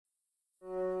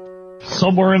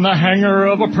somewhere in the hangar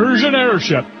of a Persian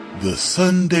airship. The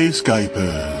Sunday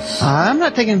Skypers. I'm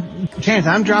not taking a chance.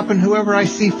 I'm dropping whoever I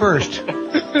see first. I'm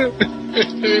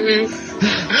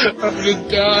gonna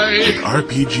die. An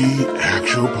RPG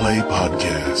actual play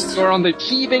podcast. You're on the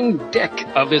heaving deck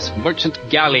of this merchant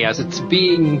galley as it's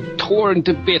being torn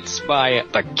to bits by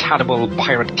the cannibal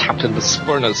pirate captain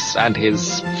Spurnus and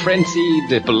his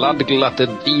frenzied,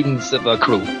 blood-glutted fiends of a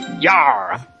crew.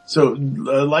 Yar! So,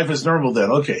 life is normal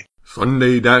then, okay.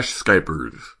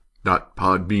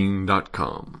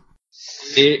 Sunday-Skypers.podbean.com.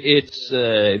 It's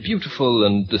beautiful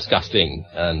and disgusting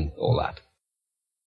and all that.